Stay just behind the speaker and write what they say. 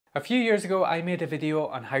A few years ago, I made a video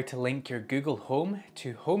on how to link your Google Home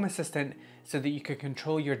to Home Assistant so that you could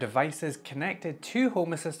control your devices connected to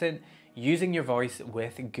Home Assistant using your voice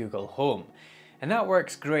with Google Home. And that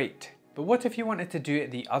works great. But what if you wanted to do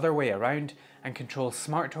it the other way around and control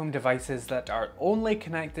smart home devices that are only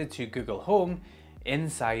connected to Google Home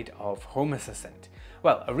inside of Home Assistant?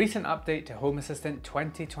 Well, a recent update to Home Assistant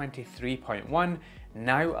 2023.1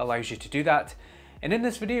 now allows you to do that. And in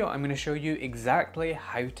this video, I'm going to show you exactly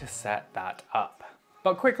how to set that up.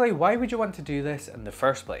 But quickly, why would you want to do this in the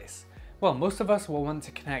first place? Well, most of us will want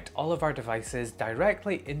to connect all of our devices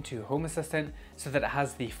directly into Home Assistant so that it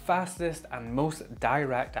has the fastest and most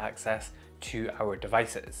direct access to our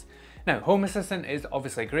devices. Now, Home Assistant is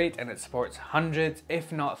obviously great and it supports hundreds,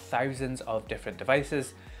 if not thousands of different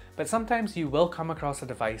devices, but sometimes you will come across a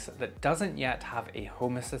device that doesn't yet have a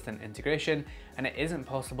Home Assistant integration and it isn't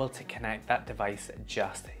possible to connect that device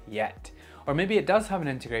just yet. Or maybe it does have an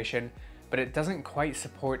integration, but it doesn't quite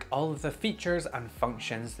support all of the features and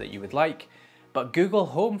functions that you would like, but Google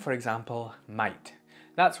Home, for example, might.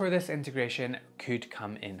 That's where this integration could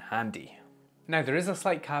come in handy. Now, there is a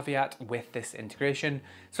slight caveat with this integration.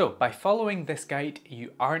 So by following this guide,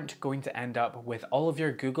 you aren't going to end up with all of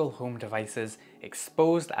your Google Home devices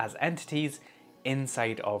exposed as entities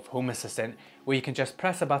inside of Home Assistant, where you can just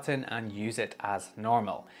press a button and use it as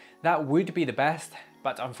normal. That would be the best,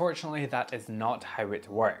 but unfortunately that is not how it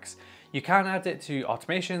works. You can add it to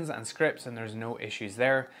automations and scripts and there's no issues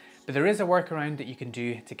there, but there is a workaround that you can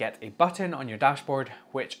do to get a button on your dashboard,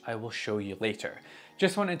 which I will show you later.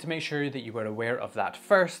 Just wanted to make sure that you were aware of that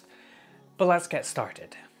first, but let's get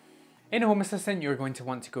started. In Home Assistant, you're going to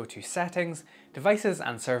want to go to Settings, Devices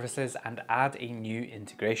and Services and add a new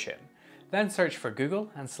integration. Then search for Google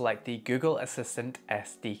and select the Google Assistant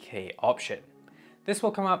SDK option. This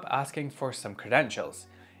will come up asking for some credentials.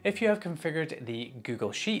 If you have configured the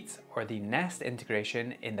Google Sheets or the Nest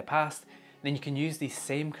integration in the past, then you can use the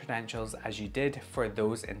same credentials as you did for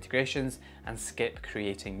those integrations and skip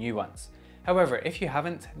creating new ones. However, if you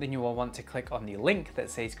haven't, then you will want to click on the link that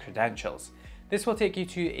says Credentials. This will take you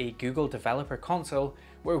to a Google Developer Console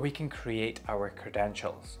where we can create our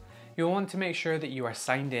credentials. You'll want to make sure that you are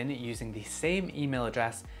signed in using the same email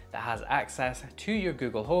address that has access to your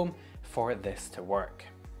Google Home for this to work.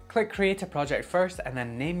 Click Create a Project first and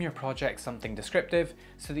then name your project something descriptive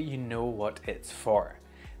so that you know what it's for.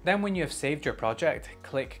 Then when you have saved your project,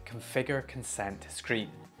 click Configure Consent screen.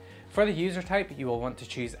 For the user type, you will want to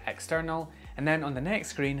choose External, and then on the next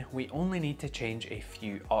screen, we only need to change a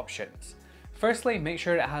few options. Firstly, make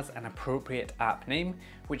sure it has an appropriate app name,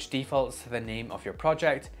 which defaults to the name of your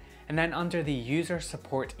project, and then under the user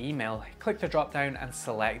support email, click the drop down and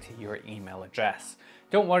select your email address.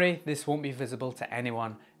 Don't worry, this won't be visible to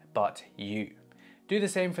anyone but you. Do the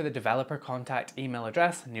same for the developer contact email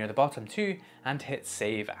address near the bottom too, and hit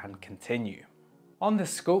Save and Continue. On the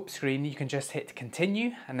scope screen, you can just hit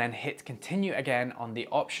Continue and then hit Continue again on the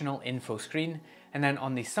optional info screen, and then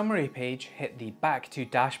on the summary page, hit the Back to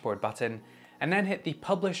Dashboard button, and then hit the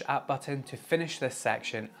Publish App button to finish this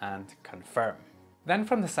section and confirm. Then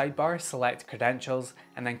from the sidebar, select Credentials,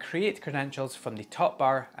 and then Create Credentials from the top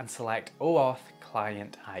bar and select OAuth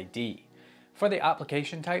Client ID. For the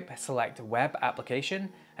application type, select Web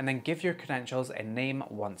Application, and then give your credentials a name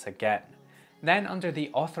once again. Then under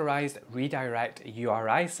the Authorized Redirect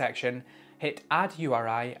URI section, hit Add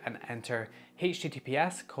URI and enter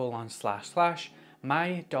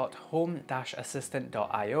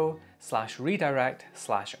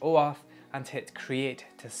https://my.home-assistant.io/redirect/OAuth and hit Create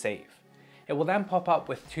to save. It will then pop up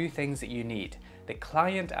with two things that you need, the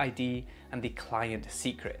client ID and the client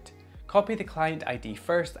secret. Copy the client ID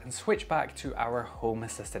first and switch back to our Home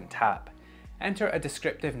Assistant tab. Enter a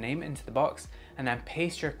descriptive name into the box and then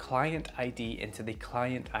paste your client ID into the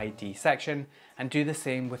client ID section and do the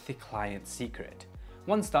same with the client secret.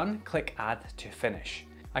 Once done, click Add to finish.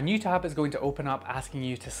 A new tab is going to open up asking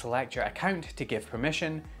you to select your account to give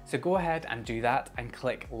permission, so go ahead and do that and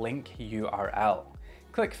click Link URL.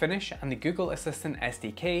 Click Finish and the Google Assistant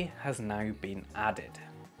SDK has now been added.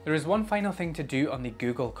 There is one final thing to do on the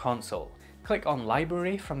Google console. Click on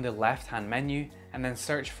Library from the left-hand menu and then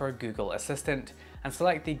search for Google Assistant and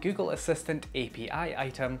select the Google Assistant API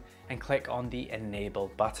item and click on the Enable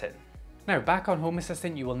button. Now back on Home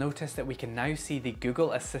Assistant, you will notice that we can now see the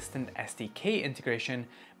Google Assistant SDK integration,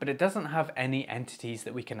 but it doesn't have any entities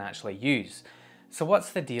that we can actually use. So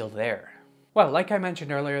what's the deal there? Well, like I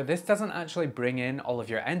mentioned earlier, this doesn't actually bring in all of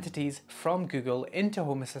your entities from Google into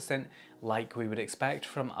Home Assistant like we would expect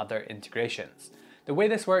from other integrations. The way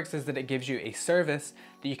this works is that it gives you a service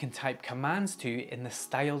that you can type commands to in the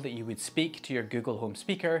style that you would speak to your Google Home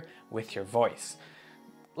speaker with your voice.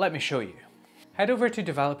 Let me show you. Head over to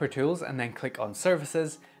Developer Tools and then click on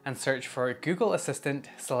Services and search for Google Assistant,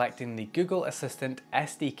 selecting the Google Assistant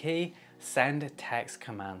SDK Send Text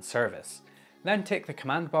Command Service. Then tick the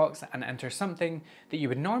command box and enter something that you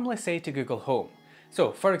would normally say to Google Home.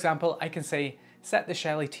 So for example, I can say set the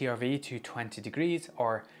Shelly TRV to 20 degrees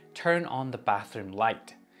or turn on the bathroom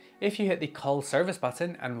light. If you hit the Call Service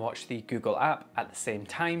button and watch the Google app at the same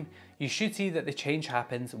time, you should see that the change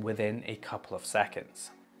happens within a couple of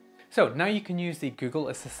seconds. So now you can use the Google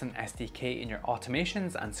Assistant SDK in your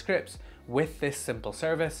automations and scripts with this simple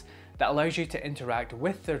service that allows you to interact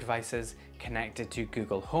with their devices connected to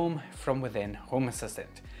Google Home from within Home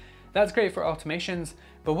Assistant. That's great for automations,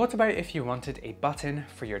 but what about if you wanted a button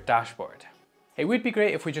for your dashboard? It would be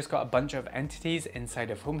great if we just got a bunch of entities inside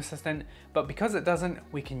of Home Assistant, but because it doesn't,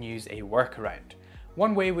 we can use a workaround.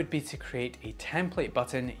 One way would be to create a template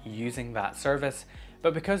button using that service,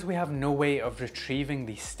 but because we have no way of retrieving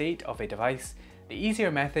the state of a device, the easier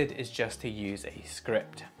method is just to use a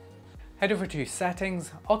script. Head over to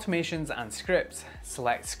Settings, Automations and Scripts,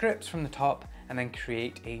 select Scripts from the top and then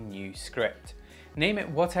create a new script. Name it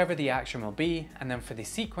whatever the action will be, and then for the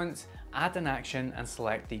sequence, add an action and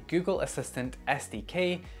select the Google Assistant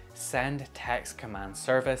SDK Send Text Command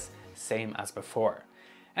Service, same as before.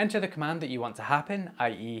 Enter the command that you want to happen,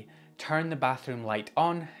 i.e. turn the bathroom light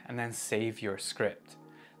on, and then save your script.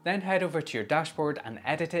 Then head over to your dashboard and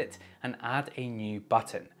edit it and add a new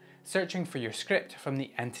button, searching for your script from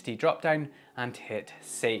the Entity dropdown and hit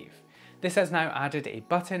Save. This has now added a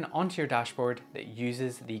button onto your dashboard that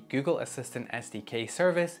uses the Google Assistant SDK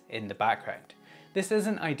service in the background. This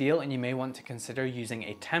isn't ideal and you may want to consider using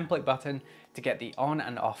a template button to get the on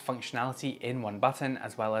and off functionality in one button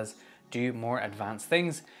as well as do more advanced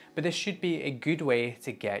things, but this should be a good way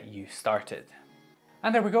to get you started.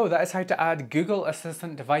 And there we go, that is how to add Google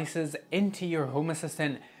Assistant devices into your Home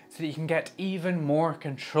Assistant so that you can get even more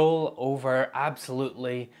control over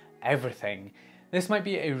absolutely everything. This might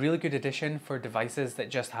be a really good addition for devices that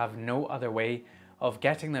just have no other way of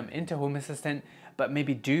getting them into Home Assistant, but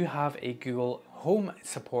maybe do have a Google Home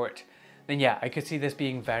support. Then yeah, I could see this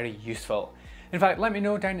being very useful. In fact, let me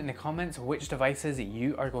know down in the comments which devices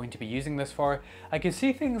you are going to be using this for. I could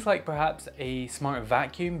see things like perhaps a smart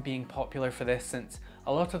vacuum being popular for this, since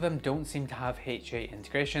a lot of them don't seem to have HA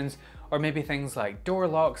integrations, or maybe things like door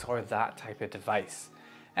locks or that type of device.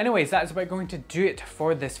 Anyways, that's about going to do it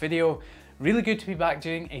for this video. Really good to be back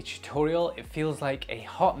doing a tutorial. It feels like a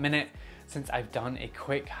hot minute since I've done a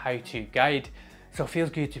quick how-to guide, so it feels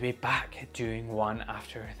good to be back doing one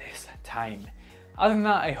after this time. Other than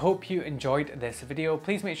that, I hope you enjoyed this video.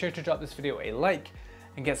 Please make sure to drop this video a like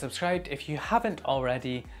and get subscribed if you haven't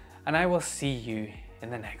already, and I will see you in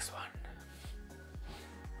the next one.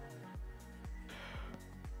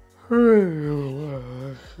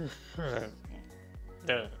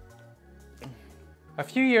 A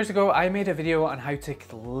few years ago, I made a video on how to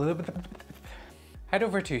head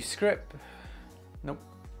over to script. Nope.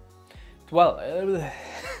 Well,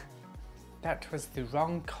 that was the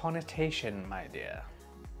wrong connotation, my dear.